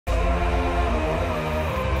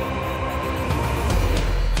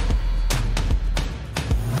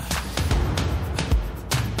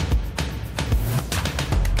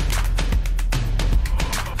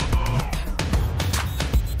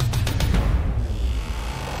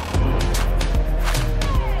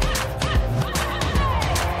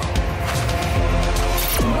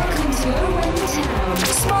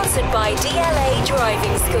by DLA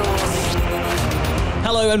Driving School.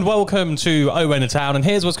 Hello and welcome to Owen Town, and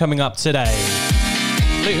here's what's coming up today.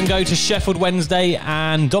 Luton go to Sheffield Wednesday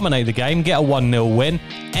and dominate the game, get a 1-0 win.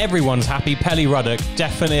 Everyone's happy. Pelly Ruddock,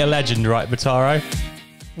 definitely a legend, right, Bataro?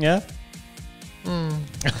 Yeah?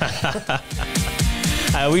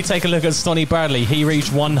 We take a look at Sonny Bradley. He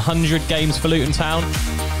reached 100 games for Luton Town.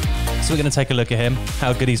 So we're going to take a look at him,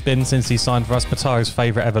 how good he's been since he signed for us. Bataro's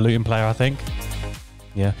favourite ever Luton player, I think.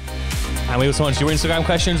 Yeah. And we also answer your Instagram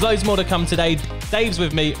questions. Loads more to come today. Dave's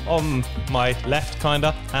with me on my left, kind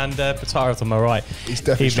of, and Bataro's on my right. He's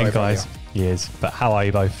definitely Evening, guys. He is. But how are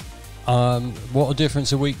you both? What a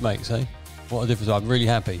difference a week makes, eh? What a difference. I'm really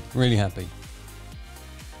happy. Really happy.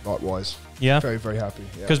 Likewise. Yeah? Very, very happy.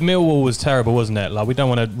 Because Millwall was terrible, wasn't it? Like, we don't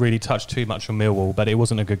want to really touch too much on Millwall, but it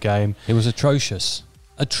wasn't a good game. It was atrocious.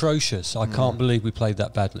 Atrocious. I can't believe we played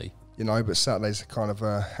that badly. You know, but Saturday's kind of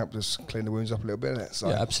helped us clean the wounds up a little bit. So.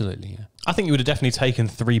 Yeah, absolutely. Yeah. I think you would have definitely taken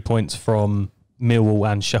 3 points from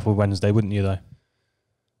Millwall and Sheffield Wednesday, wouldn't you, though?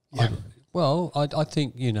 Yeah. I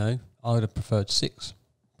think, you know, I would have preferred 6,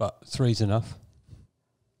 but 3's enough.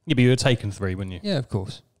 Yeah, but you would have taken 3, wouldn't you? Yeah, of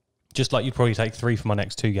course. Just like you'd probably take 3 from our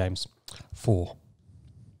next 2 games. 4.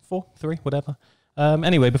 4, 3, whatever.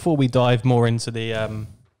 Anyway, before we dive more into the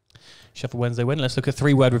Sheffield Wednesday win, let's look at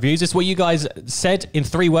 3-word reviews. This is what you guys said in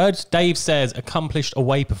 3 words. Dave says accomplished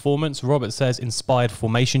away performance. Robert says inspired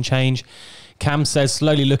formation change. Cam says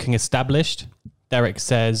slowly looking established. Derek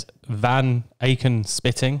says Van Aken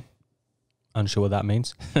spitting. Unsure what that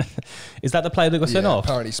means. Is that the player that got sent off?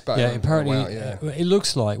 Apparently spat. Yeah, apparently Wow, it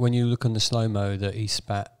looks like when you look on the slow-mo that he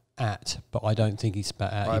spat at, but I don't think he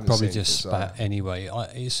spat at. He probably just spat anyway.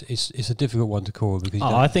 It's a difficult one to call because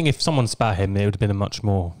I think if someone spat him, it would have been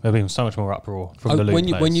there'd been so much more uproar from the Luton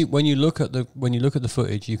players. when you look at the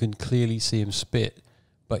footage, you can clearly see him spit,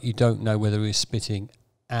 but you don't know whether he's spitting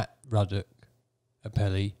at Ruddock, at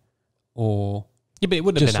Pelly, or but it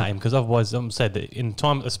wouldn't have been at him because otherwise, said that in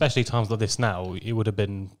time, especially times like this now, there would have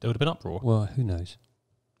been uproar. Well, who knows?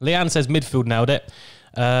 Leanne says midfield nailed it.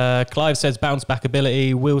 Clive says bounce back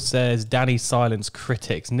ability. Will says Danny silence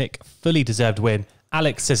critics. Nick fully deserved win.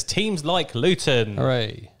 Alex says teams like Luton.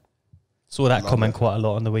 Hooray. Saw that comment quite a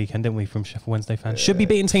lot on the weekend, didn't we, from Sheffield Wednesday fans? Should be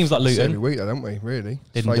beating teams like Luton. Every week, though, don't we? Really?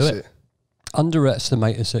 Didn't do it.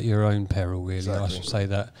 Underestimate us at your own peril, really. Exactly. I should say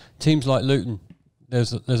that. Teams like Luton,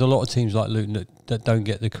 there's a lot of teams like Luton that don't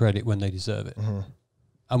get the credit when they deserve it. Mm-hmm.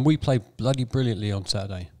 And we played bloody brilliantly on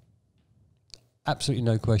Saturday. Absolutely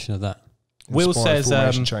no question of that. Will says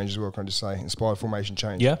formation change as well, can I just say? Inspired formation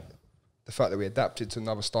change. Yeah. The fact that we adapted to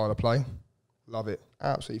another style of play, love it.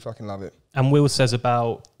 Absolutely fucking love it. And Will says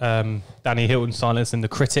about Danny Hilton silencing the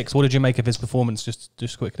critics. What did you make of his performance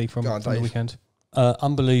just quickly from the weekend?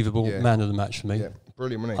 Unbelievable man of the match for me. Yeah,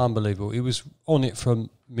 brilliant, wasn't he? Unbelievable. He was on it from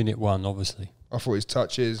minute 1, obviously. I thought his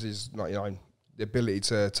touches, his the ability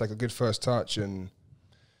to take a good first touch and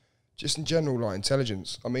just in general, like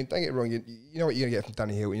intelligence. I mean, don't get it wrong. You know what you're gonna get from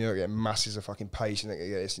Danny Hilton. You're gonna get masses of fucking pace. You're gonna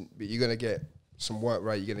get this, but you're gonna get some work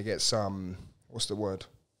rate. You're gonna get some. What's the word?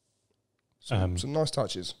 Some nice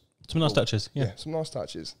touches. Some nice touches. Yeah, some nice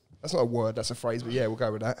touches. That's not a word. That's a phrase. But yeah, we'll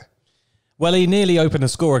go with that. Well, he nearly opened the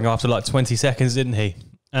scoring after like 20 seconds, didn't he?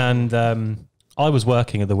 And I was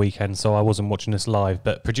working at the weekend, so I wasn't watching this live.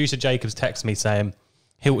 But producer Jacobs texted me saying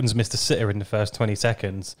Hilton's missed a sitter in the first 20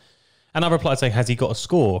 seconds, and I replied saying, "Has he got a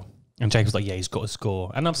score?" And Jacob's like, yeah, he's got a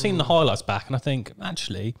score. And I've seen the highlights back, and I think,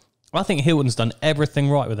 actually, I think Hilton's done everything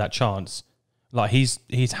right with that chance. Like, he's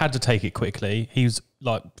had to take it quickly. He was,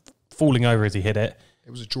 like, falling over as he hit it. It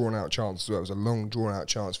was a drawn-out chance as well. It was a long, drawn-out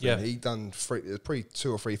chance for him. He'd done probably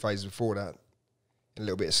 2 or 3 phases before that. A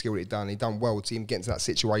little bit of skill that he'd done. He'd done well to him getting to that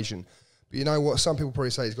situation. But you know what? Some people probably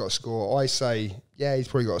say he's got a score. I say, yeah, he's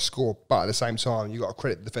probably got a score. But at the same time, you've got to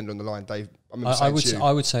credit the defender on the line, Dave.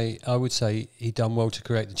 I would say he done well to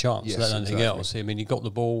create the chance. Yes, than anything else. I mean, he got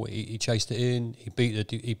the ball, he chased it in, he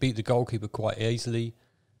beat the goalkeeper quite easily.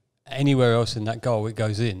 Anywhere else in that goal, it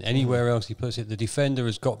goes in. Anywhere else he puts it, the defender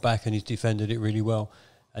has got back and he's defended it really well.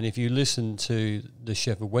 And if you listen to the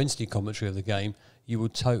Sheffield Wednesday commentary of the game, you will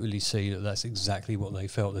totally see that that's exactly what they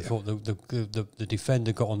felt. They thought the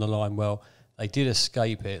defender got on the line well. They did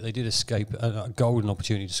escape it. They did escape a golden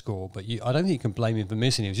opportunity to score. But I don't think you can blame him for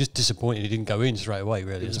missing it. He was just disappointed he didn't go in straight away,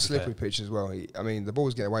 really. It was a slippery pitch as well. The ball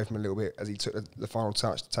was getting away from him a little bit as he took the final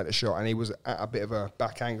touch to take the shot, and he was at a bit of a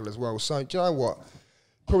back angle as well. So, do you know what?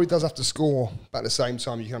 Probably does have to score, but at the same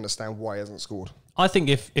time, you can understand why he hasn't scored. I think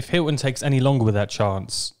if Hilton takes any longer with that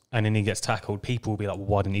chance and then he gets tackled, people will be like, well,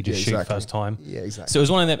 why didn't he just shoot first time? Yeah, exactly. So it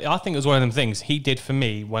was one of them. I think it was one of them things he did for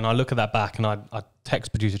me when I look at that back and I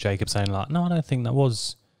text producer Jacob saying like, no, I don't think that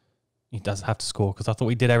was he does have to score because I thought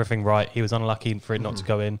we did everything right. He was unlucky for it not to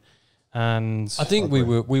go in. And I think we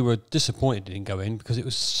were disappointed it didn't go in because it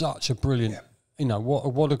was such a brilliant,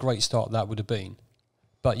 what a great start that would have been.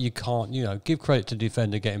 But you can't, give credit to the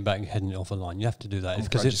defender getting back and heading it off the line. You have to do that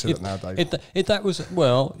because if that was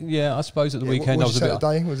I suppose at the weekend I was a bit.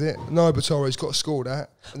 Day, was it? No, but he's got to score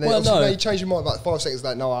that. And then now you change your mind about 5 seconds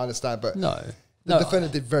later. No, I understand, but the defender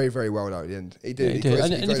did very, very well though at the end. He did.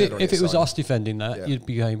 And if it was us defending that, you'd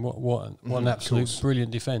be going, what an absolute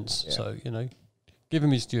brilliant defence. Yeah. So give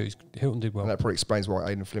him his dues. Hilton did well. And that probably explains why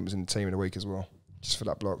Aidan Flint was in the team in the week as well, just for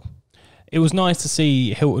that block. It was nice to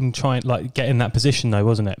see Hilton try and get in that position though,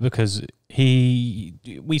 wasn't it? Because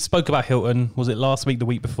we spoke about Hilton, was it last week, the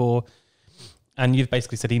week before? And you've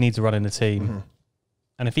basically said he needs to run in the team. Mm-hmm.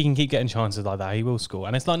 And if he can keep getting chances like that, he will score.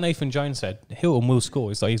 And it's like Nathan Jones said, Hilton will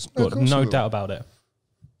score. It's like he's got no doubt about it.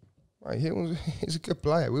 Right, he's a good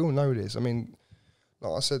player. We all know this. I mean,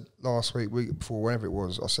 like I said last week before, whenever it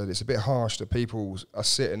was, I said it's a bit harsh that people are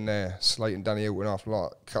sitting there slating Danny Hilton after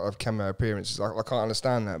like a couple of cameo appearances. I can't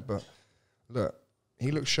understand that, but look,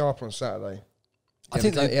 he looked sharper on Saturday. I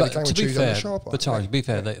think to be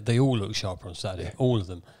fair, they all look sharper on Saturday, all of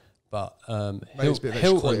them. But there's a bit of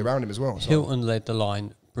extra quality around him as well. So. Hilton led the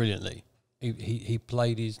line brilliantly. He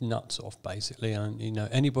played his nuts off basically, and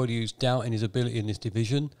anybody who's doubting his ability in this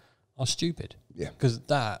division are stupid. Yeah, because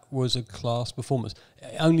that was a class performance.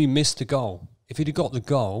 He only missed the goal. If he'd have got the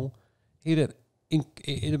goal, it'd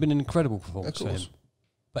have been an incredible performance for him.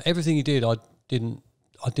 But everything he did, I didn't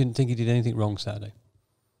think he did anything wrong Saturday.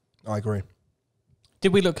 I agree.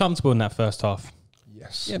 Did we look comfortable in that first half?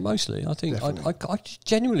 Yes. Yeah, mostly. I think I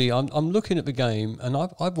genuinely, I'm looking at the game, and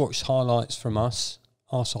I've watched highlights from our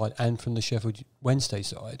side and from the Sheffield Wednesday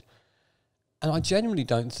side, and I genuinely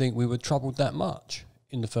don't think we were troubled that much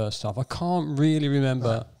in the first half. I can't really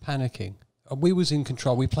remember panicking. We was in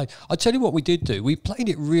control. We played. I tell you what, we did do. We played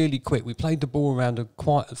it really quick. We played the ball around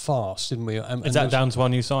quite fast, didn't we? Is that down to our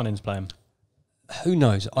new signings playing? Who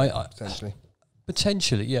knows? Potentially.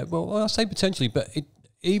 Potentially, yeah. Well, I say potentially, but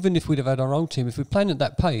even if we'd have had our own team, if we're playing at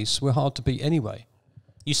that pace, we're hard to beat anyway.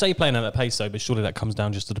 You say playing at that pace, though, but surely that comes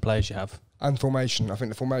down just to the players you have. And formation. I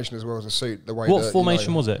think the formation as well as a suit the way. What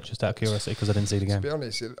formation was it? Just out of curiosity, because I didn't see the game. To be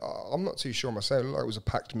honest, I'm not too sure myself. It looked like it was a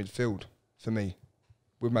packed midfield for me,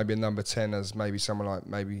 with maybe a number 10 as maybe someone like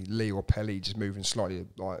maybe Lee or Pelly just moving slightly,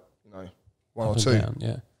 like one or two. Down,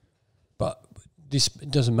 yeah, but.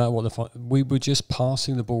 It doesn't matter what we were just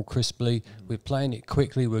passing the ball crisply. We're playing it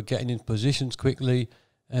quickly. We're getting in positions quickly,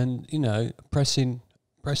 and pressing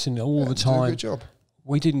all the time. Good job.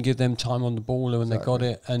 We didn't give them time on the ball when they got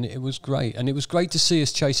it, and it was great. And it was great to see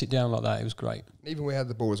us chase it down like that. It was great. Even we had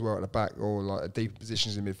the ball as well at the back, or like deep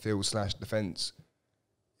positions in midfield / defence.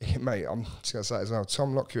 Mate, I'm just going to say it as well.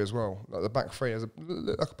 Tom Lockyer as well. Like the back three,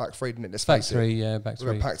 like a back three, didn't it? Let's face it. Back three.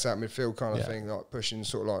 With a packed out midfield kind of thing, like pushing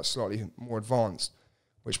sort of like slightly more advanced,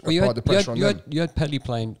 which applied the pressure on them. You had Pelly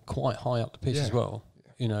playing quite high up the pitch as well.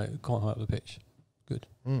 Quite high up the pitch. Good.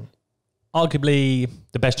 Arguably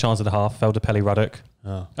the best chance of the half fell to Pelly Ruddock.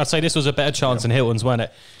 Oh. I'd say this was a better chance than Hilton's, wasn't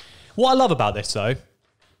it? What I love about this, though,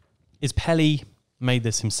 is Pelly made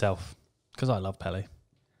this himself. Because I love Pelly.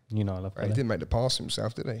 I love Pelly. He didn't make the pass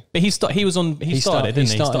himself, did he? But he started, didn't he? He started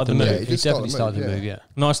the move. He definitely started the move, yeah.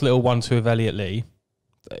 Nice little 1-2 of Elliot Lee.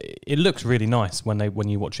 It looks really nice when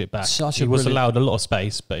you watch it back. He was allowed a lot of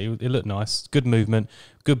space, but it looked nice. Good movement,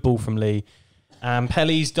 good ball from Lee.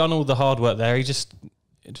 Pelly's done all the hard work there. He just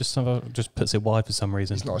puts it wide for some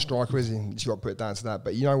reason. He's not a striker, is he? He's got to put it down to that.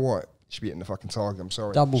 But you know what? He should be hitting the fucking target. I'm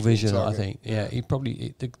sorry. Double vision, I think. Yeah, he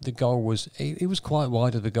probably the goal was. He was quite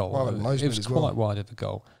wide of the goal. It was quite wide of the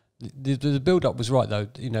goal. The build up was right though.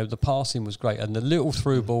 The passing was great, and the little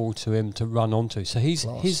through ball to him to run onto. So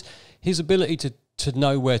his ability to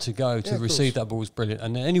know where to go to receive that ball was brilliant,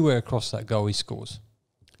 and anywhere across that goal he scores.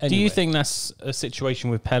 Do you think that's a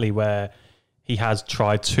situation with Pelly where he has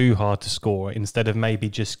tried too hard to score instead of maybe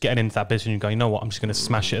just getting into that position and going, you know what, I'm just going to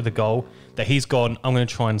smash it at the goal? That he's gone, I'm going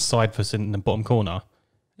to try and side foot in the bottom corner,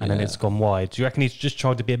 and then it's gone wide. Do you reckon he's just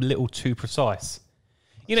tried to be a little too precise?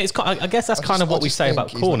 It's I guess that's kind of what we say about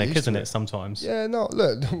Cornick, isn't it, sometimes? Yeah, no,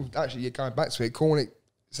 look, actually, you're going back to it. Cornick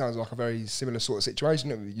sounds like a very similar sort of situation.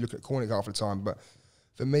 You look at Cornick half the time, but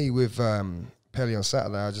for me, with Pelly on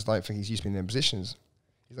Saturday, I just don't think he's used to being in them positions.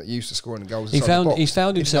 He's not used to scoring the goals. He found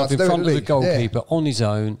himself in front of the goalkeeper on his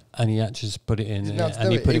own, and he had to just put it in,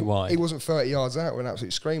 and he put it wide. He wasn't 30 yards out with an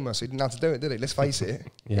absolute screamer, so he didn't have to do it, did he? Let's face it.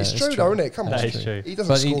 It's true, though, isn't it? Come on. That is true. He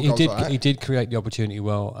doesn't score goals like that. He did create the opportunity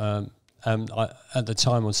well. At the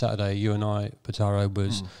time on Saturday, you and I, Pataro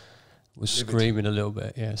was screaming a little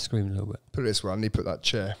bit. Yeah, screaming a little bit. Put it this way, I need to put that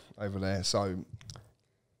chair over there. So,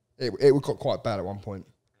 It got quite bad at one point.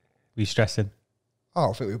 Were you stressing?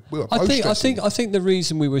 Oh, I think we were I both think stressing. I think the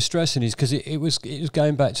reason we were stressing is because it was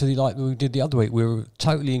going back to like we did the other week. We were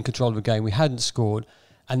totally in control of the game. We hadn't scored,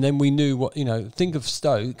 and then we knew what Think of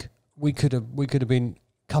Stoke. We could have been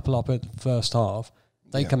couple up at the first half.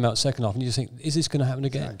 They come out second half, and you just think, is this going to happen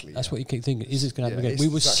again? Exactly, That's what you keep thinking. Is this going to happen again? it's We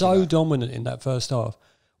were exactly so that. dominant in that first half.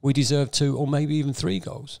 We deserved 2 or maybe even 3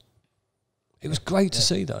 goals. It was great to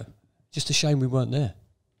see, though. Just a shame we weren't there.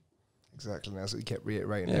 Exactly. And that's what we kept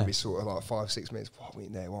reiterating every sort of like 5-6 minutes. Why aren't we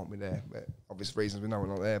there? Why aren't we there? But obvious reasons we know we're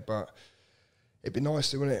not there. But it'd be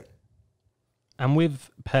nice to, wouldn't it? And with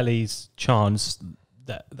Pelly's chance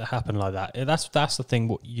that happened like that, that's the thing.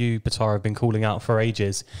 What you, Batara, have been calling out for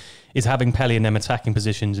ages is having Pelly in them attacking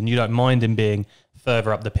positions, and you don't mind him being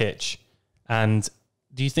further up the pitch. And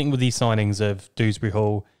do you think with these signings of Dewsbury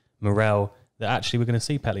Hall, Morel, that actually we're going to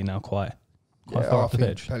see Pelly now quite far up the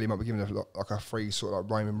pitch? Pelly might be given like a free sort of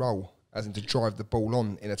like roaming role, as in to drive the ball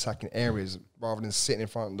on in attacking areas rather than sitting in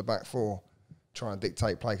front of the back four trying to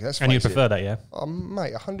dictate play. And you prefer that, yeah?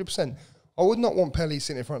 Mate, 100%. I would not want Pelly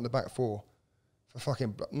sitting in front of the back four for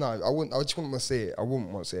fucking... No, I wouldn't. I just wouldn't want to see it. I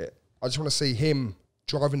wouldn't want to see it. I just want to see him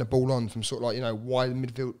driving the ball on from sort of like, wide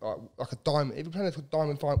midfield, like a diamond. If you're playing a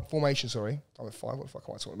diamond formation, diamond 5, what the fuck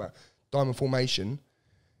am I talking about? Diamond formation,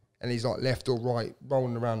 and he's like left or right,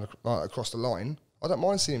 rolling around across the line. I don't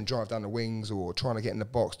mind seeing him drive down the wings or trying to get in the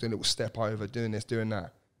box, doing a little step over, doing this, doing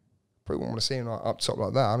that. Probably wouldn't want to see him like up top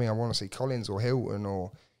like that. I mean, I want to see Collins or Hilton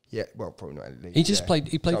or probably not. He just played.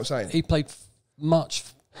 He played. You know what I'm saying? He played much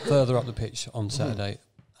further up the pitch on Saturday,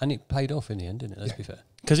 and it paid off in the end, didn't it? Let's be fair.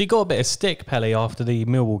 Because he got a bit of stick, Pelly, after the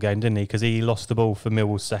Millwall game, didn't he? Because he lost the ball for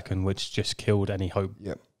Millwall's second, which just killed any hope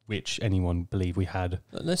which anyone believed we had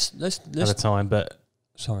Let's at the time. But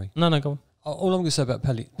sorry, no, go on. All I'm going to say about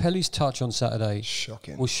Pelly's touch on Saturday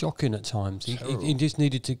was shocking at times. He just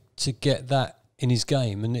needed to get that in his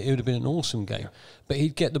game, and it would have been an awesome game. But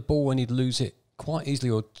he'd get the ball and he'd lose it quite easily,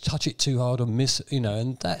 or touch it too hard, or miss.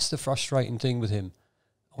 And that's the frustrating thing with him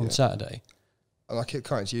on Saturday. And I keep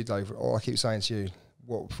coming to you, Dave. Or I keep saying to you,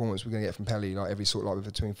 what performance we're going to get from Pelly, like every sort of like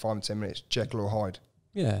between 5 and 10 minutes, Jekyll or Hyde.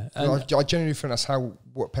 Yeah, and I genuinely think that's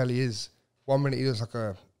what Pelly is. 1 minute he looks like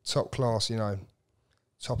a top class,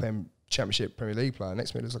 top end Championship Premier League player.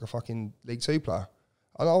 Next minute he looks like a fucking League 2 player.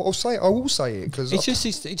 And I will say it because it's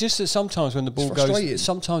just that sometimes when the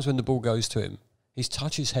ball goes to him, his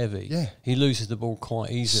touch is heavy. Yeah, he loses the ball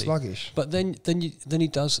quite easily. Sluggish. But then he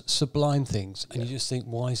does sublime things, and you just think,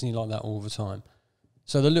 why isn't he like that all the time?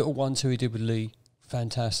 So the little 1-2 he did with Lee,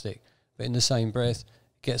 fantastic. But in the same breath,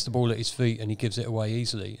 gets the ball at his feet and he gives it away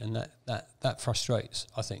easily, and that frustrates,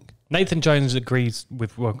 I think. Nathan Jones agrees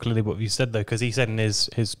with clearly what you said, though, because he said in his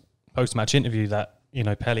post-match interview that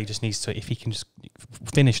Pelly just needs to, if he can just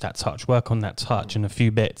finish that touch, work on that touch and a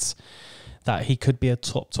few bits, that he could be a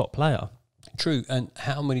top player. True. And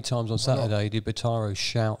how many times on Saturday did Bataro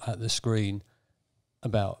shout at the screen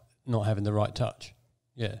about not having the right touch?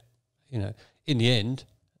 Yeah, in the end,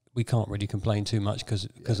 we can't really complain too much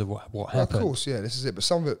because of what happened. Of course, this is it. But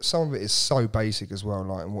some of it is so basic as well,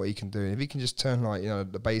 like, and what he can do. If he can just turn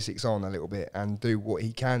the basics on a little bit and do what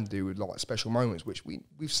he can do with like special moments, which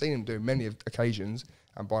we've seen him do many occasions.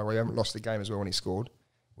 And by the way, we haven't lost the game as well when he scored,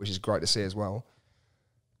 which is great to see as well.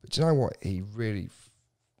 But do you know what? He really,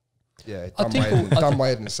 done my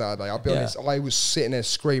head on Saturday. I'll be honest. I was sitting there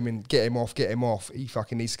screaming, "Get him off! Get him off! He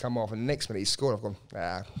fucking needs to come off!" And the next minute he scored. I've gone,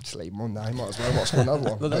 just leave him on now. He might as well score another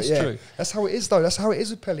one. But that's true. That's how it is, though. That's how it is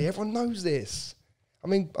with Pelly. Everyone knows this. I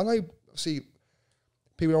mean, I know. See,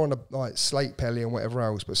 people don't want to like slate Pelly and whatever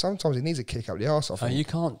else, but sometimes he needs a kick up the arse. I think you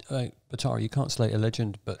can't, Batara. You can't slate a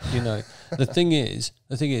legend. But the thing is,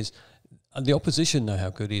 the opposition know how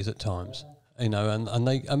good he is at times. And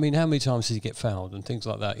they, I mean, how many times does he get fouled and things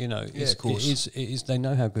like that? Of course. It is. They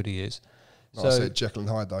know how good he is. So, I said Jekyll and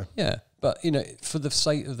Hyde, though. Yeah, but for the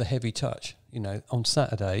sake of the heavy touch, on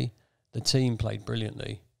Saturday, the team played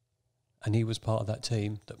brilliantly, and he was part of that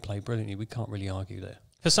team that played brilliantly. We can't really argue there.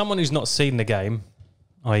 For someone who's not seen the game,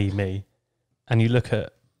 i.e. me, and you look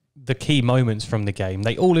at the key moments from the game,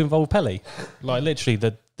 they all involve Pelly. Like literally,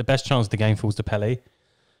 the best chance of the game falls to Pelly.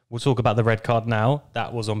 We'll talk about the red card now.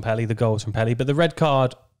 That was on Pelly. The goal was from Pelly. But the red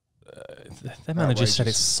card, their manager said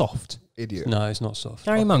it's soft. Idiot. No, it's not soft.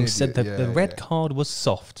 Gary Monk said that the red card was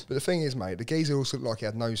soft. But the thing is, mate, the geezer also looked like he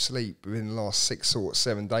had no sleep within the last 6 or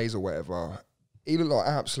 7 days or whatever. He looked like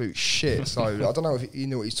absolute shit. So I don't know if he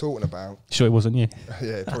knew what he's talking about. Sure, it wasn't you.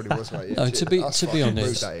 Yeah, it probably was, mate. Yeah, no, to be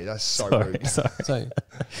honest, rude, that's so Sorry, rude. sorry. So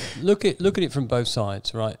look at it from both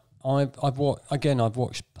sides, right? I've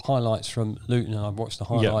watched highlights from Luton and I've watched the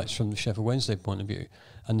highlights from the Sheffield Wednesday point of view,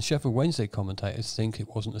 and the Sheffield Wednesday commentators think it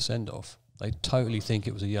wasn't a send-off. They totally think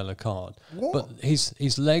it was a yellow card. What? But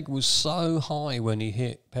his leg was so high when he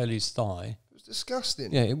hit Pelly's thigh. It was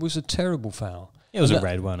disgusting. Yeah, it was a terrible foul. It was a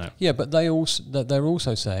red, wasn't it? Yeah, but they're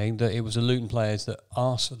also saying that it was the Luton players that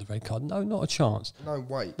asked for the red card. No, not a chance. No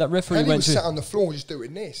way. That referee Pelly went was sat on the floor just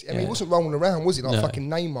doing this. I mean, he wasn't rolling around, was he? Like fucking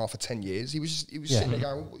Neymar for 10 years. He was sitting there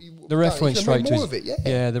going. The ref went straight to his.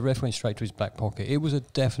 The ref went straight to his back pocket. It was a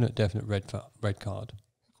definite red card.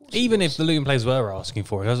 Even if the Luton players were asking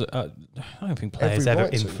for it, I don't think players ever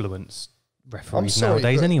influence referees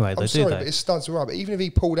nowadays anyway. I'm sorry, but his studs were up. But even if he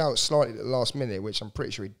pulled out slightly at the last minute, which I'm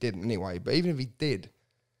pretty sure he didn't anyway, but even if he did,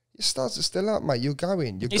 your studs are still up, mate. You're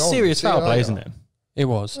going. You're it's gone. Serious foul play, isn't it? It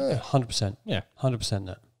was 100%. Yeah, 100%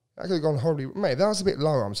 that. That could have gone horribly. Mate, if that was a bit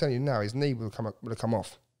lower, I'm telling you now, his knee would have come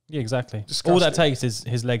off. Yeah, exactly. Disgusting. All that takes is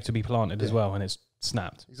his leg to be planted as well, and it's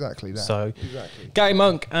snapped. Exactly that. So, Gary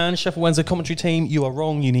Monk and Sheffield Wednesday commentary team, you are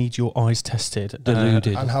wrong. You need your eyes tested.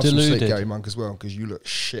 Deluded. And have some sleep, Gary Monk, as well, because you look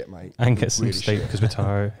shit, mate. And get some sleep, because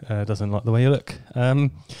Mataro doesn't like the way you look.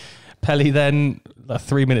 Pelly then,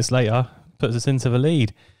 3 minutes later, puts us into the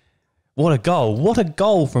lead. What a goal. What a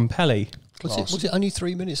goal from Pelly. Was it only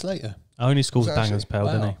 3 minutes later? Only scores bangers, Pell,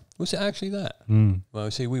 didn't he? Was it actually that?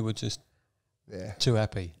 Well, see, we were just too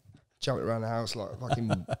happy. Jumping around the house like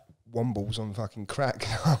fucking wombles on fucking crack.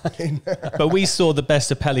 But we saw the best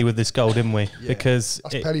of Pelly with this goal, didn't we? Yeah, because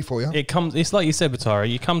that's Pelly for you. It's like you said, Batara.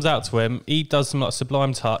 He comes out to him. He does some like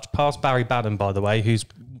sublime touch past Barry Baden, by the way, who's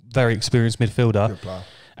very experienced midfielder. Good player.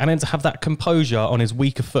 And then to have that composure on his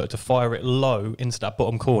weaker foot to fire it low into that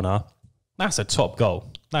bottom corner, that's a top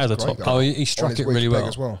goal. That is a top goal. Oh, he struck it really well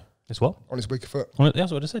as well. It's what? On his weaker foot.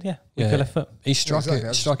 That's what I said, yeah. Weaker left foot. He struck it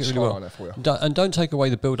really well. And don't take away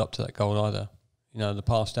the build-up to that goal either. You know, the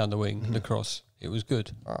pass down the wing, the cross. It was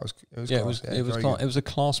good. It was a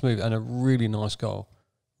class move and a really nice goal.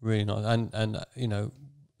 Really nice. And you know,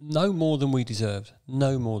 no more than we deserved.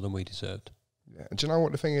 No more than we deserved. Yeah. And do you know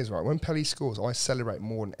what the thing is, right? When Pelly scores, I celebrate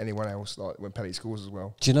more than anyone else, like when Pelly scores as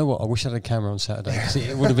well. Do you know what? I wish I had a camera on Saturday, because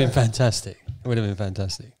it would have been fantastic. It would have been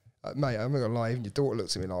fantastic. Mate, I'm not gonna lie, even your daughter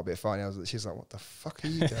looked at me like a bit funny. She's like, what the fuck are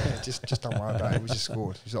you doing? just don't worry about it. We just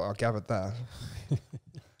scored. She's like, I gathered that.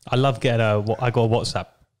 I love getting I got a WhatsApp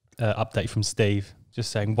update from Steve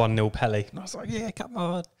just saying 1-0 Pelly. And I was like, yeah, come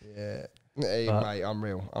on. Yeah. Hey, mate,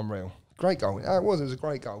 unreal. Great goal. It was a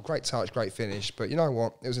great goal. Great touch, great finish. But you know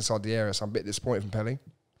what? It was inside the area, so I'm a bit disappointed from Pelly.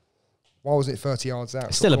 Why wasn't it 30 yards out?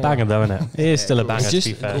 It's still a banger though, isn't it? It is still a banger, to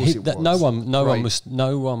be fair. No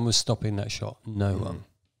one was stopping that shot. No one.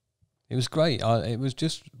 It was great. I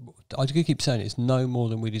could keep saying it's no more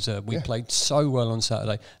than we deserve. We played so well on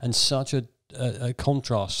Saturday, and such a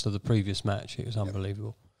contrast to the previous match. It was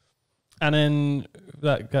unbelievable. And then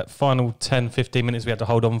that final 10, 15 minutes we had to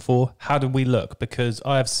hold on for, how did we look? Because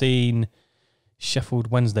I have seen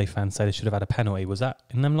Sheffield Wednesday fans say they should have had a penalty. Was that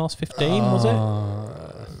in them last 15, was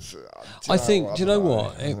it? I think, do you know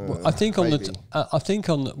what? I think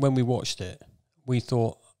when we watched it, we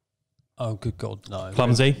thought, oh, good God, no.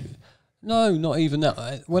 Clumsy? No, not even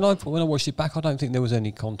that. When I watched it back, I don't think there was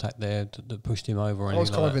any contact there that pushed him over or anything. I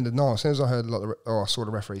was kind of in denial. As soon as I heard, I saw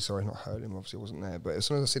the referee. Sorry, not heard him. Obviously, wasn't there. But as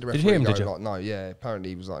soon as I see the referee, apparently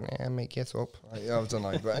he was like, "Yeah, mate, get up." I don't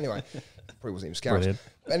know. But anyway, probably wasn't even scared.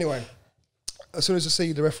 But anyway, as soon as I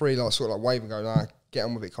see the referee sort of waving, going, "Nah, get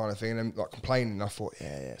on with it," kind of thing, and then complaining, I thought, "Yeah,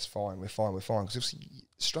 it's fine. We're fine. Because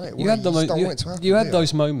straight away, you had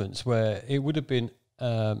those moments where it would have been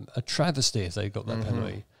a travesty if they got that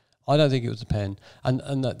penalty. I don't think it was a pen,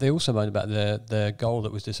 and that they also moaned about their goal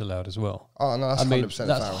that was disallowed as well. Oh no, that's 100%.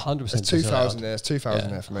 That's 100%. There's 2,000 there. There's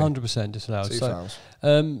 2,000 there for me. 100% disallowed.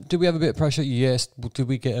 2,000. Did we have a bit of pressure? Yes. Did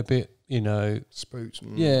we get a bit? Spooked.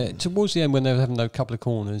 Yeah. Towards the end, when they were having those couple of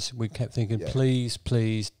corners, we kept thinking,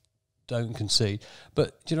 please, don't concede.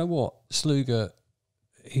 But do you know what? Sluga,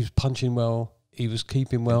 he was punching well. He was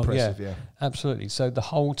keeping well. Impressive, yeah. Absolutely. So the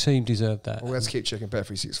whole team deserved that. Well, we had to keep checking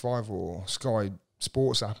Bet365 or Sky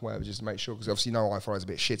Sports app, whatever, just to make sure, because obviously iFollow is a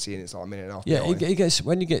bit shitty and it's like a minute and a half. Yeah, it gets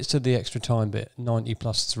when he gets to the extra time bit, 90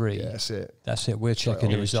 plus 3. Yeah, that's it. That's it. We're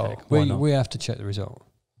checking the result. We have to check the result.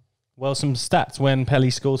 Well, some stats when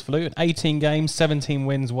Pelly scores for Luton: 18 games, 17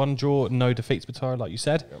 wins, 1 draw, no defeats. Batara, like you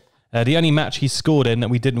said. Yep. The only match he scored in that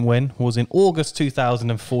we didn't win was in August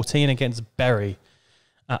 2014 against Bury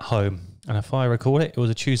at home. And if I recall it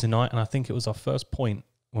was a Tuesday night, and I think it was our first point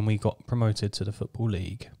when we got promoted to the Football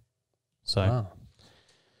League. So. Wow.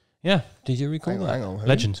 Yeah. Did you recall that? Hang on.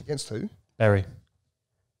 Legend. Against who? Bury.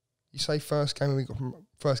 You say first game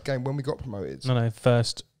when we got promoted? No,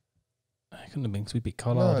 first It couldn't have been because we beat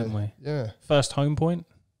Carlisle, didn't we? Yeah. First home game.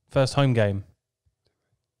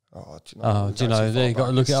 Do you know, you got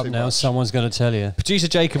to look it up now. Someone's going to tell you. Producer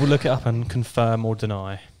Jacob will look it up and confirm or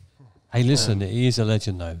deny. Hey, listen, he is a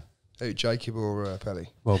legend, though. Who, Jacob or Pelly?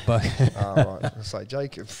 Well, both. Right. It's like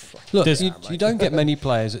Jacob. Look, you don't get many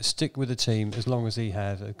players that stick with the team as long as he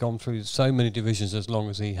has, have gone through so many divisions as long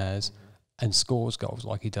as he has, and scores goals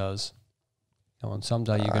like he does. Come on,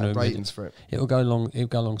 someday you're going to ratings for it. It'll go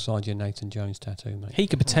alongside your Nathan Jones tattoo, mate. He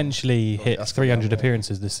could potentially hit 300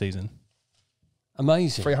 appearances this season.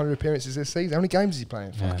 Amazing. 300 appearances this season. How many games is he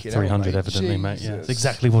playing? Yeah, 300 evidently, mate. Yeah, that's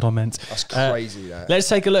exactly what I meant. That's crazy. That. Let's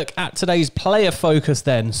take a look at today's player focus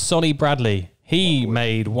then. Sonny Bradley. He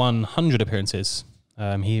made 100 appearances.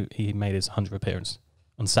 He made his 100th appearance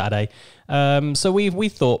on Saturday. So we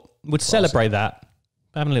thought we'd celebrate that.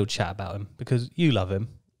 Having a little chat about him because you love him.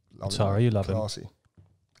 Tara, you love him.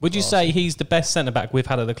 Would you say he's the best centre-back we've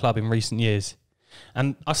had at the club in recent years?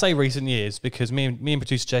 And I say recent years because me and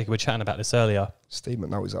producer Jacob were chatting about this earlier. Steve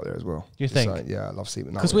McNulty's up there as well. You think? Saying, yeah, I love Steve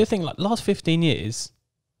McNulty. Because we're thinking like last 15 years,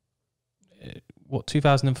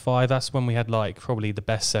 2005, that's when we had like probably the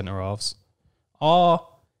best centre-halves.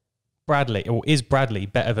 Is Bradley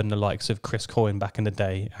better than the likes of Chris Coyne back in the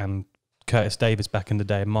day and Curtis Davis back in the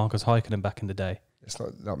day and Marcus Heikkinen back in the day? It's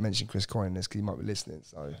not mention Chris Coyne in this because he might be listening.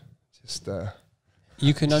 So just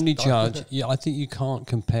you can only judge. Yeah, I think you can't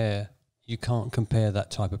compare. You can't compare that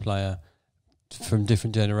type of player from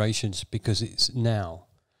different generations because it's now.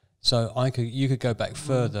 So you could go back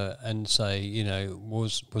further and say, you know,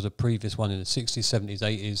 was a previous one in the 60s, 70s,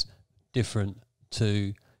 80s different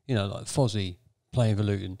to, you know, like Fozzie playing for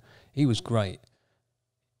Luton. He was great.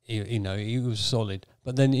 He was solid.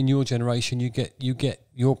 But then in your generation, you get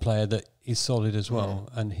your player that is solid as well.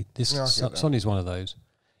 And Sonny's one of those.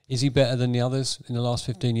 Is he better than the others in the last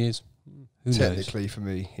 15 years? Who technically, knows? For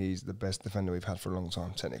me, he's the best defender we've had for a long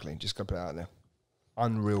time. Technically, just got to put it out there.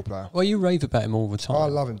 Unreal player. Well, you rave about him all the time. I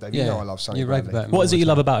love him, Dave. Yeah. You know I love Sonny. You rave about him. What is it you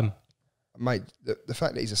love about him, mate? The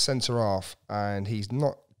fact that he's a centre half and he's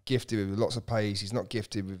not gifted with lots of pace. He's not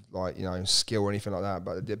gifted with skill or anything like that.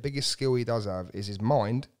 But the biggest skill he does have is his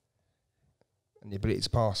mind and the ability to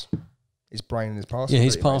pass. His brain and his passing. Yeah,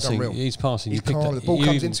 he's passing. He's passing. He's calm. The ball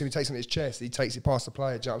comes into him, he takes it in his chest. He takes it past the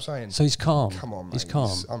player. Do you know what I'm saying? So he's calm. Come on, mate. He's calm.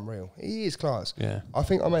 He's unreal. He is class. Yeah. I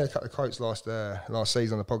think I made a couple of quotes last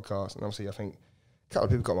season on the podcast, and obviously I think a couple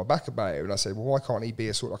of people got my back about it, and I said, well, why can't he be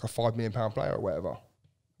a sort of like a £5 million player or whatever?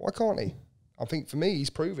 Why can't he? I think for me, he's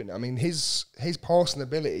proven it. I mean, his passing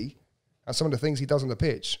ability and some of the things he does on the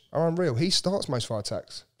pitch are unreal. He starts most of our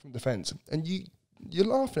attacks from defence, and you're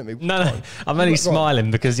laughing at me. No, I'm only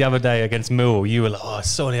smiling because the other day against Millwall, you were like, oh,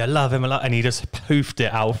 Sonny, I love him. And he just poofed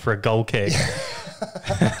it out for a goal kick.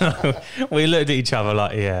 We looked at each other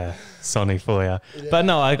like, yeah, Sonny for you. Yeah. But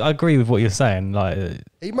no, I agree with what you're saying. Like,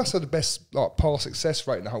 he must have the best pass success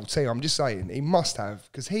rate in the whole team. I'm just saying, he must have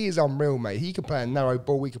because he is unreal, mate. He can play a narrow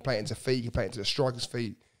ball. He can play it into feet. He can play it into the striker's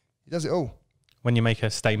feet. He does it all. When you make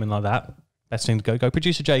a statement like that, best thing to go.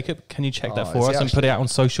 Producer Jacob, can you check that for us and put it out on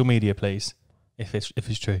social media, please? If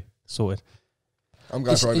it's true, sorted. I'm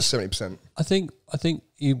going for over 70%. I think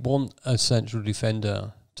you want a central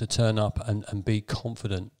defender to turn up and be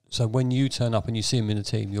confident. So when you turn up and you see him in the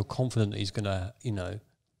team, you're confident that he's going to,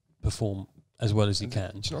 perform as well as he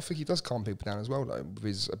can. Do you not think he does calm people down as well, though, with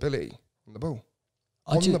his ability on the ball?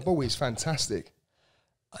 The ball, he's fantastic.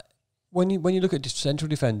 When you look at central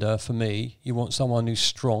defender, for me, you want someone who's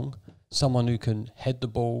strong, someone who can head the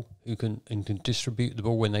ball, who can distribute the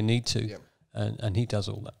ball when they need to. Yeah. And he does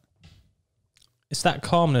all that. It's that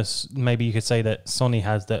calmness, maybe you could say, that Sonny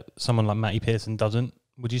has that someone like Matty Pearson doesn't,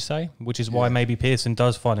 would you say? Which is why maybe Pearson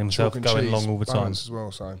does find himself going long all the time. As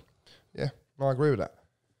well, so, yeah, I agree with that.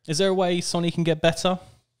 Is there a way Sonny can get better?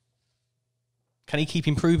 Can he keep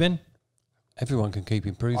improving? Everyone can keep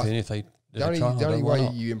improving if they The only way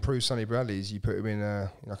you improve Sonny Bradley is you put him in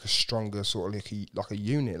a stronger sort of like a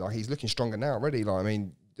unit. Like he's looking stronger now already. Like I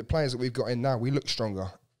mean, the players that we've got in now, we look stronger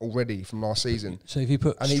already from last season. So if you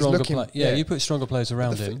put you put stronger players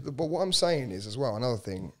around him. But what I'm saying is as well, another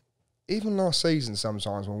thing, even last season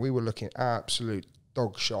sometimes when we were looking absolute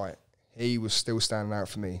dog shite, he was still standing out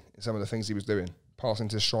for me in some of the things he was doing. Passing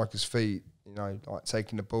to the striker's feet, like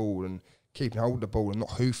taking the ball and keeping hold of the ball and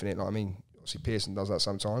not hoofing it. Like I mean, obviously Pearson does that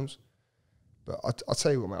sometimes. But I'll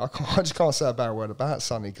tell you what, mate, I just can't say a bad word about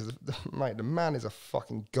Sonny because, mate, the man is a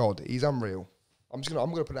fucking god. He's unreal. I'm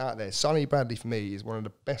gonna put it out there. Sonny Bradley for me is one of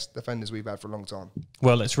the best defenders we've had for a long time.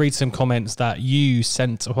 Well, let's read some comments that you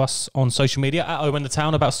sent to us on social media at Owen the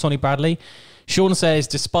Town about Sonny Bradley. Sean says,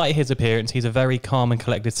 despite his appearance, he's a very calm and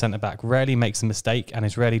collected centre-back, rarely makes a mistake and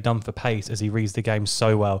is rarely done for pace as he reads the game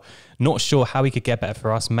so well. Not sure how he could get better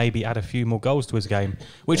for us, maybe add a few more goals to his game.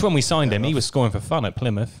 Which when we signed him, he was scoring for fun at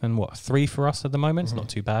Plymouth, and 3 for us at the moment? It's not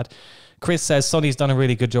too bad. Chris says, Sonny's done a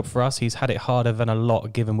really good job for us. He's had it harder than a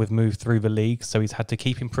lot given we've moved through the league, so he's had to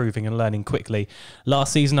keep improving and learning quickly.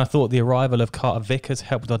 Last season, I thought the arrival of Carter Vickers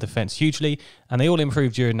helped our defence hugely, and they all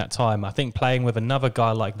improved during that time. I think playing with another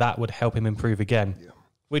guy like that would help him improve again. Yeah.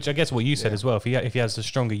 Which I guess what you said as well, if he has a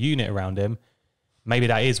stronger unit around him, maybe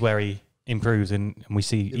that is where he improves and we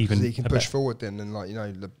see even... He can push forward then, and like your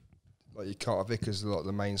Carter Vickers, like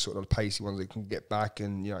the main sort of pacey ones that can get back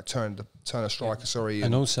and turn a striker.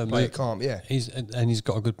 And also play it calm. Yeah, he's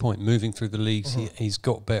got a good point. Moving through the leagues, he's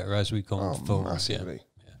got better as we've gone forward. Massively.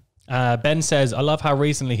 Yeah. Ben says, I love how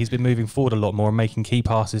recently he's been moving forward a lot more and making key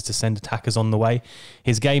passes to send attackers on the way.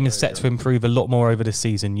 His game is set to improve a lot more over the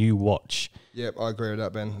season. You watch. Yep, I agree with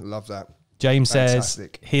that, Ben. Love that. James says,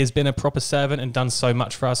 he has been a proper servant and done so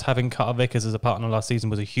much for us. Having Carter Vickers as a partner last season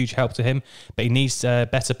was a huge help to him, but he needs a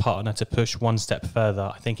better partner to push one step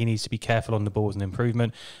further. I think he needs to be careful on the ball as an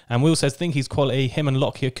improvement. And Will says, think he's quality. Him and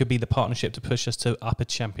Lockyer could be the partnership to push us to upper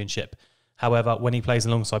championship. However, when he plays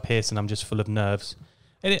alongside Pearson, I'm just full of nerves.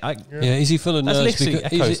 Is he full of nerves? That's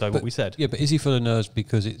literally what we said. Yeah, but is he full of nerves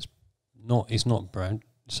because it's not Brad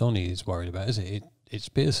Sonny is worried about, is it? It's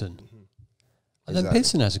Pearson. And then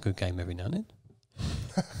Pearson has a good game every now and then.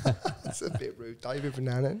 That's a bit rude, Dave, every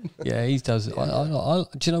now and then. Yeah, he does. Do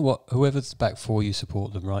you know what? Whoever's back four, you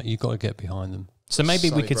support them, right? You've got to get behind them. So maybe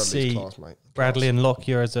we could see Bradley and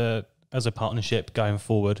Lockyer as a partnership going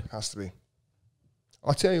forward. Has to be.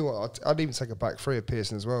 I tell you what, I'd even take a back three of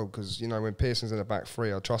Pearson as well, because when Pearson's in a back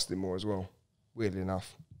three, I trust him more as well. Weirdly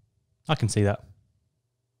enough, I can see that.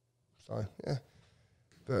 So yeah,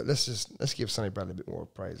 but let's give Sonny Bradley a bit more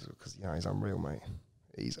praise because he's unreal, mate.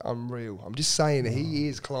 He's unreal. I'm just saying that he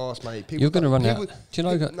is class, mate. You're going to run out. Do you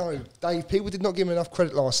know? No, Dave. People did not give him enough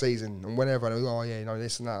credit last season, and whenever they go,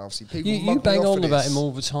 this and that. Obviously, people you bang on about him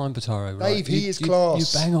all the time, Pataro. Right? Dave, he is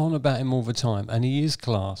class. You bang on about him all the time, and he is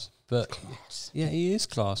class. But yeah, he is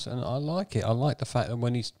class, and I like it. I like the fact that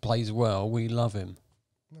when he plays well, we love him.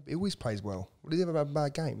 No, but he always plays well. What does he ever have a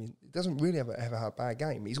bad game? He doesn't really ever have a bad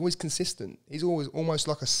game. He's always consistent. He's always almost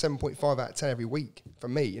like a 7.5 out of 10 every week, for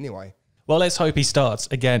me, anyway. Well, let's hope he starts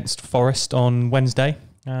against Forest on Wednesday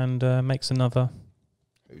and makes another.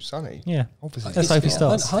 Who's Sonny? Yeah, obviously. Let's hope he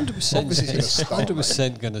starts.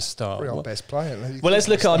 100% going to start. Probably our best player. Well, let's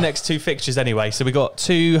look at our next two fixtures anyway. So we've got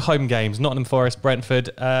two home games, Nottingham Forest,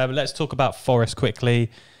 Brentford. Let's talk about Forest quickly.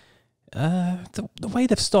 The way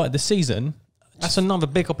they've started the season, that's another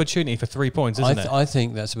big opportunity for 3 points, isn't it? I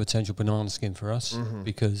think that's a potential banana skin for us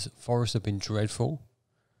because Forest have been dreadful.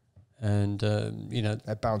 And,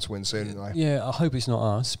 they're bound to win soon, aren't they? Yeah, I hope it's not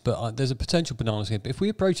us, but there's a potential banana skin. But if we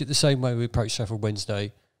approach it the same way we approached Sheffield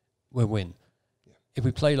Wednesday, we'll win. Yeah. If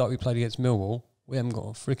we play like we played against Millwall, we haven't got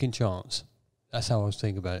a freaking chance. That's how I was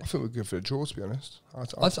thinking about it. I think we're good for a draw, to be honest.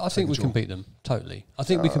 I think we can beat them, totally. I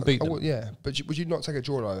think we can beat them. But would you not take a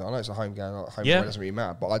draw, though? I know it's a home game. It doesn't really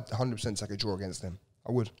matter, but I'd 100% take a draw against them.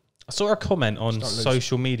 I would. I saw a comment on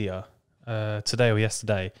social media today or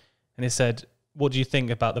yesterday, and it said, what do you think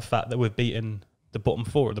about the fact that we've beaten the bottom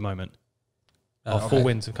four at the moment? Our 4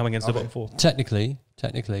 wins have come against the bottom four. Technically,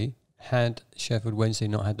 had Sheffield Wednesday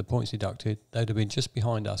not had the points deducted, they'd have been just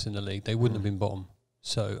behind us in the league. They wouldn't have been bottom.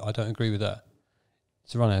 So I don't agree with that.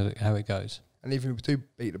 It's run how it goes. And even if we do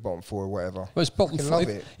beat the bottom four or whatever, well, it's bottom four. Love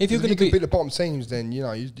it. If you're going to beat the bottom teams, then you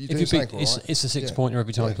do something. It's a 6 pointer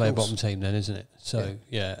every time you play a bottom team, then, isn't it? So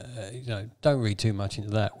don't read too much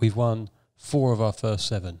into that. We've won 4 of our first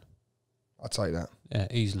 7. I'll take that. Yeah,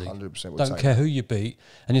 easily. 100%. Don't care who you beat.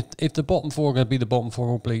 And if the bottom 4 are going to be the bottom 4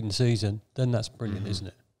 all bleeding season, then that's brilliant, isn't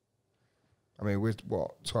it? I mean, we're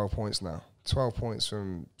 12 points now. 12 points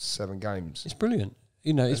from 7 games. It's brilliant.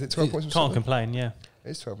 Is it 12 points from 7? Can't complain, yeah.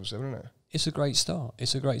 It's 12 from 7, isn't it? It's a great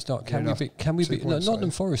start. Can we beat Nottingham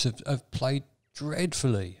Forest have played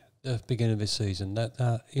dreadfully at the beginning of this season.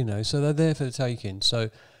 So they're there for the taking. So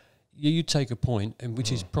you take a point, and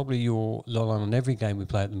which is probably your line on every game we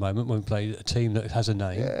play at the moment when we play a team that has a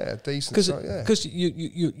name. Yeah, decent. Because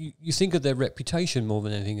you think of their reputation more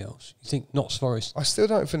than anything else. You think Notts Forest. I still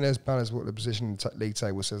don't think they're as bad as what the position in the league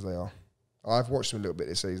table says they are. I've watched them a little bit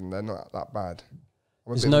this season. They're not that bad.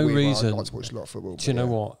 There's no reason. I like to watch a lot of football. Do you know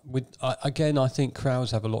what? I think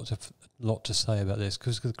crowds have a lot to say about this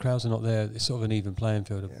because the crowds are not there. It's sort of an even playing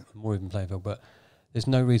field, a more even playing field. But there's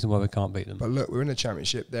no reason why we can't beat them. But look, we're in the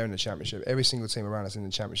championship. They're in the championship. Every single team around us in the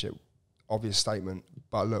championship. Obvious statement.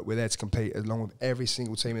 But look, we're there to compete along with every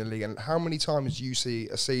single team in the league. And how many times do you see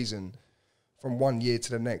a season from one year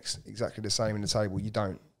to the next exactly the same in the table. You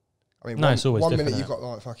don't. I mean, No, it's always one different, minute you've got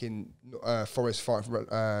like fucking Forest fighting for,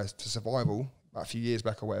 to survival about a few years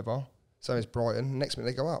back or whatever. Same as Brighton. Next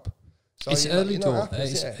minute they go up. So It's early doors.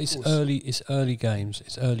 It's It's early games.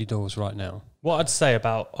 It's early doors right now. What I'd say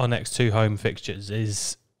about our next 2 home fixtures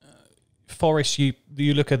is Forest. You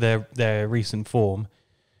look at their recent form,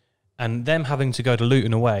 and them having to go to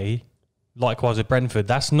Luton away. Likewise with Brentford,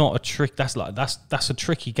 that's not a trick. That's a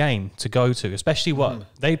tricky game to go to, especially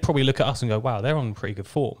they probably look at us and go, "Wow, they're on pretty good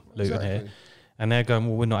form, Luton here," and they're going,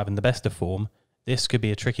 "Well, we're not having the best of form. This could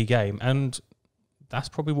be a tricky game," and that's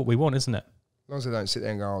probably what we want, isn't it? As long as they don't sit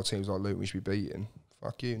there and go, "Oh, teams like Luton, we should be beating."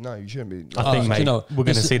 Fuck you. No, you shouldn't be. I think, mate, we're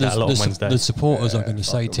going to see that a lot on Wednesday. The supporters are going to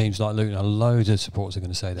say teams like Luton. A load of supporters are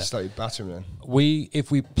going to say that. Slowly batter them. If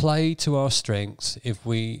we play to our strengths, if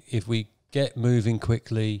we get moving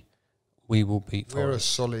quickly, we will beat Forest. We're a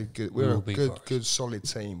solid, good, solid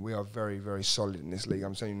team. We are very, very solid in this league.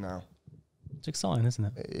 I'm telling you now. It's exciting, isn't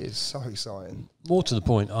it? It is so exciting. More to the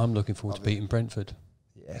point, I'm looking forward to beating Brentford.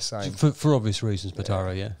 Yeah, same. For obvious reasons,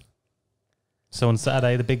 Batara, yeah. So on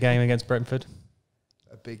Saturday, the big game against Brentford.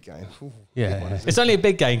 A big game. Ooh, Yeah, it's only a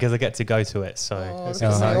big game because I get to go to it. So look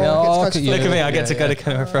at me, I get to go to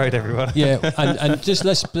Kenilworth Road, everyone. Yeah, and just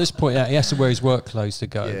let's point out, he has to wear his work clothes to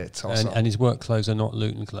go. Yeah, and his work clothes are not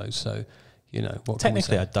Luton clothes, so you know what.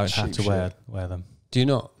 Technically, I don't have to wear them. Do you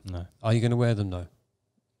not? No. Are you going to wear them though?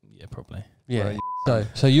 Yeah, probably. Yeah.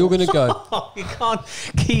 So you're going to go. You can't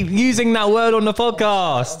keep using that word on the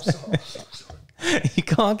podcast. You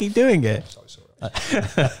can't keep doing it.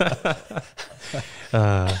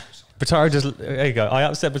 Batara just, there you go. I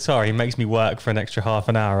upset Batara. He makes me work for an extra half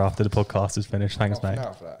an hour after the podcast is finished. Thanks, mate.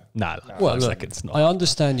 Nah, well, look, I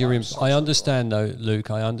understand I understand though, Luke.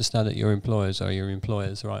 I understand that your employers are your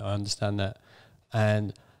employers, right? I understand that.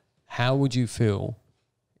 And how would you feel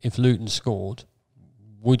if Luton scored?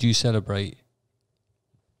 Would you celebrate?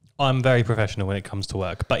 I'm very professional when it comes to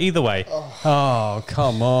work, but either way. Oh,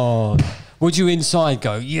 come on. Would you inside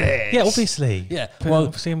go, yes? Yeah, obviously. Yeah. But well,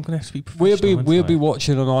 obviously I'm going to have to be professional. We'll be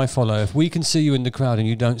watching on iFollow. If we can see you in the crowd and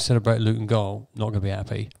you don't celebrate Luton goal, not going to be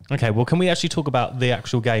happy. Okay, well, can we actually talk about the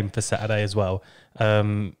actual game for Saturday as well?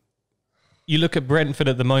 You look at Brentford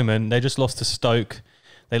at the moment, they just lost to Stoke.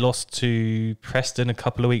 They lost to Preston a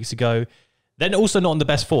couple of weeks ago. They're also not in the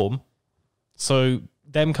best form. So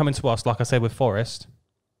them coming to us, like I said, with Forest,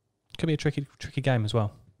 could be a tricky game as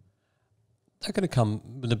well. They're going to come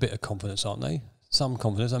with a bit of confidence, aren't they? Some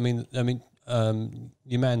confidence. I mean,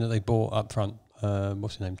 your man that they bought up front,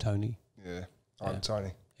 what's his name, Tony? Yeah,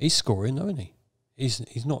 Tony. He's scoring, though, isn't he?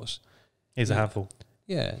 He's not. He's a handful.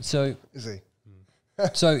 Yeah. So is he?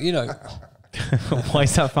 So you know, why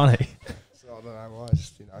is that funny? So, I don't know why.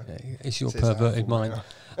 It's your perverted mind.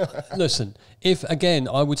 Listen, if again,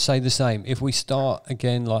 I would say the same. If we start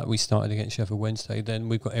again like we started against Sheffield Wednesday, then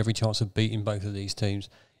we've got every chance of beating both of these teams.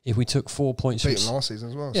 If we took 4 points, beat them last season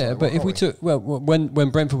as well. Yeah, so but if we took when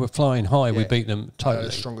Brentford were flying high, we beat them totally.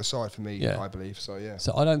 A stronger side for me, I believe. So yeah.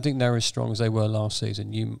 So I don't think they're as strong as they were last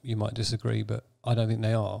season. You might disagree, but I don't think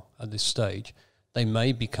they are at this stage. They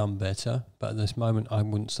may become better, but at this moment, I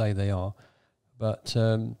wouldn't say they are. But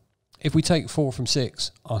if we take 4 from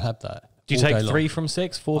 6, I'll have that. Do you take 3 from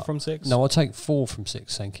 6, 4 from 6? No, I'll take 4 from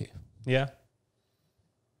 6. Thank you. Yeah.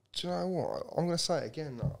 Do you know what? I'm going to say it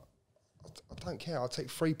again. I don't care. I'll take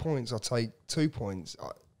 3 points. I'll take 2 points.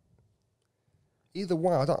 Either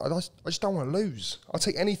way, I just don't want to lose. I'll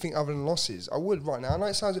take anything other than losses. I would right now. I know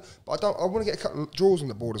it sounds, but I want to get a couple of draws on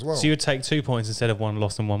the board as well. So you would take 2 points instead of 1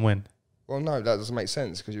 loss and 1 win? Well, no, that doesn't make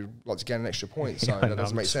sense because you'd like to gain an extra point. So that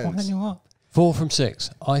doesn't make sense. You up. 4 from 6.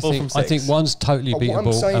 I think one's totally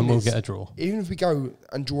beatable and we'll get a draw. Even if we go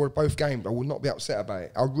and draw both games, I will not be upset about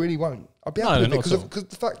it. I really won't. I'll be happy with it because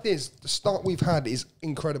the fact is, the start we've had is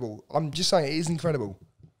incredible. I'm just saying it is incredible.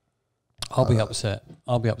 I'll be upset.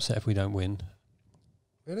 I'll be upset if we don't win.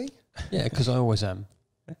 Really? Yeah, because I always am.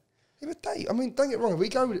 Yeah, but don't get wrong. We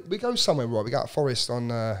go somewhere, right? We go to Forest on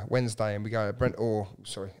Wednesday and we go to Brent, not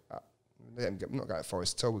going to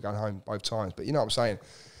Forest until we're going home both times. But you know what I'm saying?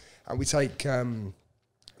 And we take 2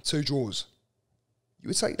 draws. You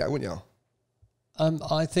would take that, wouldn't you?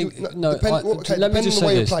 I think let me just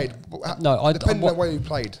say this. Depending on the way you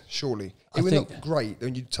played, surely. If we're not great,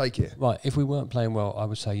 then you'd take it. Right, if we weren't playing well, I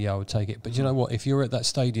would say, yeah, I would take it. But you know what? If you're at that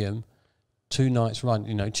stadium 2 nights run,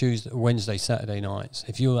 Tuesday, Wednesday, Saturday nights,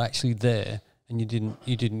 if you're actually there and you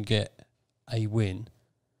didn't get a win,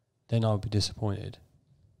 then I would be disappointed.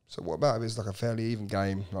 So what about if it's like a fairly even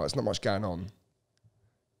game, like it's not much going on,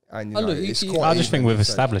 And look, it's I quite. I just think we've so-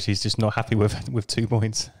 established he's just not happy with 2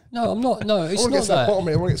 points. No, I'm not. No, it's I want to not get to the that. bottom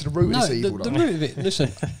of it. I want to get to the root No, of this evil. the root of it.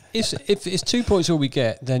 Listen, if it's 2 points all we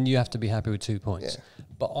get, then you have to be happy with 2 points. Yeah.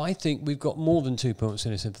 But I think we've got more than 2 points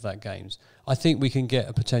in us into that games. I think we can get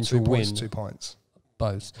a potential 2 points, win. 2 pints.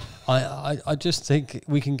 Both. I just think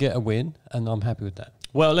we can get a win, and I'm happy with that.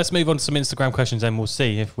 Well, let's move on to some Instagram questions, and we'll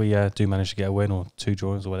see if we do manage to get a win or 2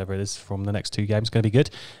 draws or whatever it is from the next 2 games. It's going to be good.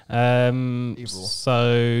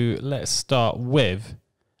 So let's start with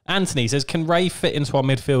Anthony. Says, can Ray fit into our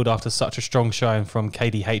midfield after such a strong showing from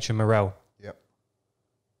KDH and Morel? Yep.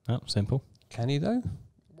 Oh, simple. Can he though?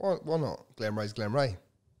 Why not? Glenn Ray's Glenn Ray.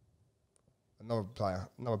 Another player,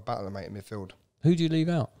 another battler mate in midfield. Who do you leave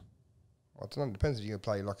out? I don't know. It depends if you're going to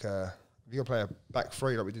play like a. If you're going to play a back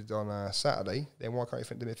three like we did on Saturday, then why can't you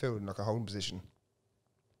fit in the midfield in like a holding position?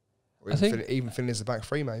 Or even fill as the back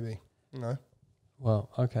three, maybe. No. Well,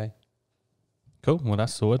 okay. Cool. Well,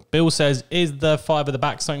 that's sorted. Bill says, is the 5 at the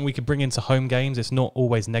back something we could bring into home games? It's not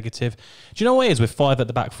always negative. Do you know what it is with 5 at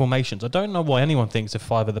the back formations? I don't know why anyone thinks of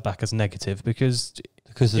 5 at the back is negative because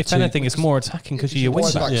if anything, it's more attacking because of your wing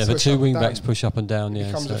back. Yeah, the 2 wing backs push up and down. It Yeah,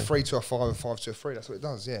 becomes a 3 to a 5, a 5 to a 3. That's what it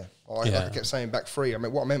does. Yeah. Like I kept saying back 3. I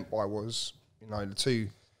mean, what I meant by was, the 2.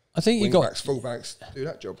 I think wing backs, full backs do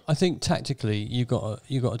that job. I think tactically you got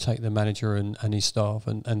to take the manager and his staff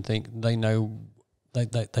and think they know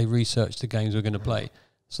they research the games we're going to play.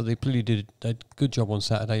 So they clearly did a good job on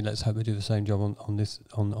Saturday. Let's hope they do the same job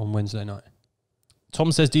on Wednesday night.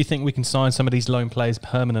 Tom says, do you think we can sign some of these loan players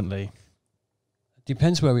permanently?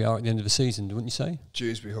 Depends where we are at the end of the season, wouldn't you say?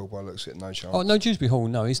 Dewsbury Hall, by the looks of it, no chance. Oh no, Dewsbury Hall,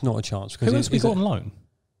 no, he's not a chance. Who else we got on loan?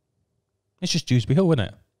 It's just Dewsbury Hall, isn't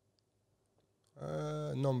it?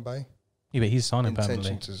 Non-Bay. Yeah, but he's signing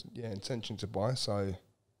permanently. Intention to buy. So,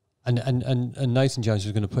 and Nathan Jones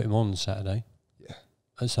was going to put him on Saturday. Yeah.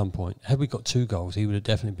 At some point, had we got 2 goals, he would have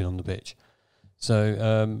definitely been on the pitch.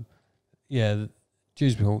 So,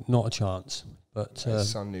 Dewsbury Hall, not a chance. But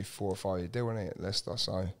his son knew 4 or 5 year deal, wasn't it, at Leicester?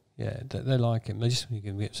 So yeah, they like him. They just need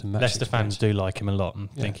to get some match Leicester experience. fans do like him a lot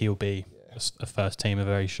and think he'll be a first teamer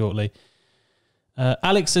very shortly.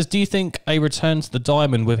 Alex says, do you think a return to the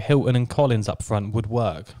diamond with Hilton and Collins up front would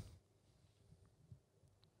work?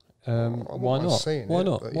 Why not? Why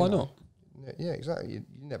not? Why not? Yeah, exactly. You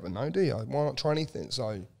never know, do you? Why not try anything?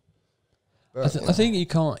 So, I think you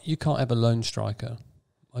can't have a lone striker.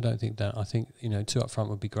 I don't think that. I think 2 up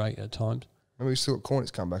front would be great at times. And we've still got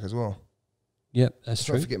Cornick's come back as well. Yep, that's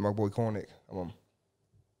true. Don't forget my boy Cornick. Come on.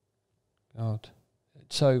 God.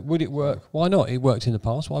 So would it work? Why not? It worked in the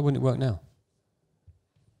past. Why wouldn't it work now?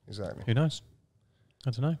 Exactly. Who knows?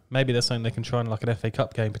 I don't know. Maybe there's something they can try in like an FA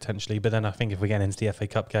Cup game potentially. But then I think if we get into the FA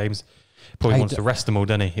Cup games, probably wants to rest them all,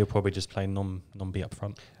 doesn't he? He'll probably just play non-B up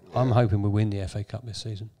front. I'm hoping we win the FA Cup this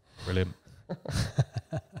season. Brilliant.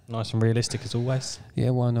 Nice and realistic as always.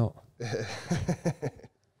 Yeah, why not?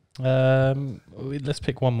 Let's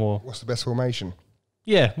pick one more. What's the best formation?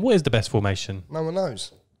 Yeah, what is the best formation? No one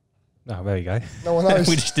knows. Oh, there you go. No one knows.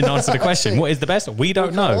 We just didn't answer the question. What is the best? We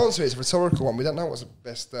don't know. The answer is a rhetorical one. We don't know what's the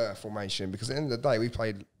best formation because at the end of the day, we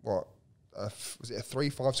played was it a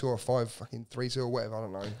 3-5-2 or 5-3-2 or whatever? I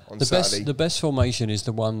don't know. On Saturday, the best formation is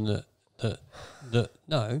the one that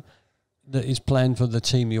is planned for the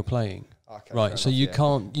team you're playing. Okay, right. So you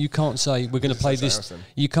can't say we're going to play this.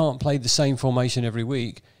 You can't play the same formation every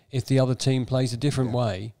week if the other team plays a different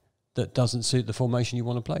way that doesn't suit the formation you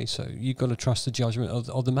want to play. So you've got to trust the judgment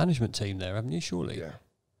of the management team there, haven't you? Surely. Yeah.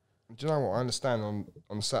 Do you know what? I understand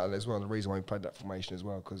on Saturday as well the reason why we played that formation as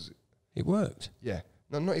well because it worked. Yeah.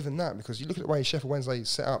 No, not even that because you look at the way Sheffield Wednesday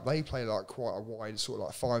set up. They play like quite a wide sort of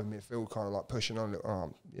like 5 midfield, kind of like pushing on a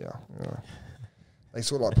little. They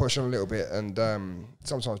sort of like push on a little bit and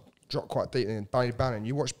sometimes drop quite deep. And Barry Bannon,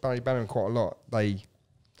 you watch Barry Bannon quite a lot.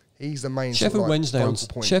 He's the main Sheffield Wednesday on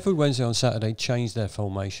point. Sheffield Wednesday on Saturday changed their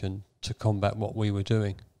formation to combat what we were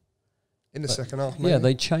doing in the second half. Maybe? Yeah,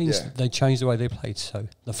 they changed the way they played, so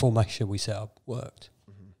the formation we set up worked.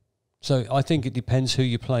 So I think it depends who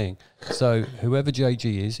you're playing. So whoever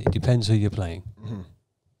JG is, it depends who you're playing.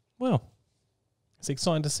 Well, it's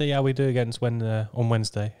exciting to see how we do against on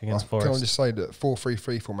Wednesday against Forest. Can I just say that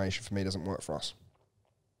 4-3-3 formation for me doesn't work for us.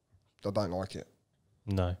 I don't like it.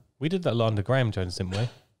 No, we did that a lot under Graham Jones, didn't we?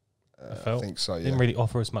 I think so. Yeah. Didn't really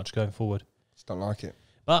offer us much going forward. Just don't like it.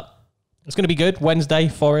 But it's going to be good. Wednesday,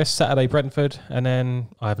 Forest. Saturday, Brentford. And then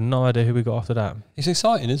I have no idea who we got after that. It's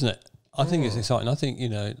exciting, isn't it? I think it's exciting. I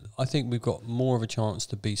think we've got more of a chance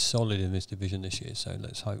to be solid in this division this year. So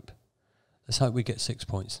let's hope we get 6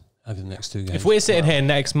 points over the next 2 games. If we're sitting here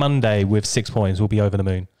next Monday with 6 points, we'll be over the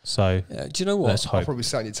moon. So do you know what? Let's I'll hope. probably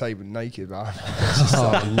sit on your table naked, man.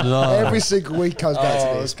 Oh, no. Every single week comes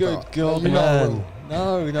back to this. Good but God, you know I man.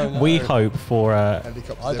 will. No. We hope for,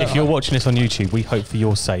 Helicopters if you're watching this on YouTube, we hope for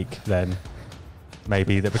your sake then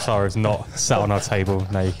maybe that Batara's not sat on our table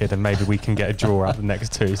naked, and maybe we can get a draw out the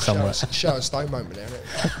next 2 somewhere. Sharon Stone moment there,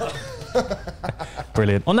 isn't it?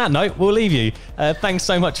 Brilliant. On that note, we'll leave you. Thanks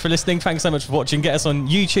so much for listening. Thanks so much for watching. Get us on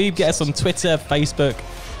YouTube, get us on Twitter, Facebook,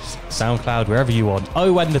 SoundCloud, wherever you want.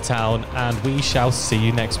 When the Town, and we shall see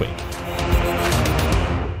you next week.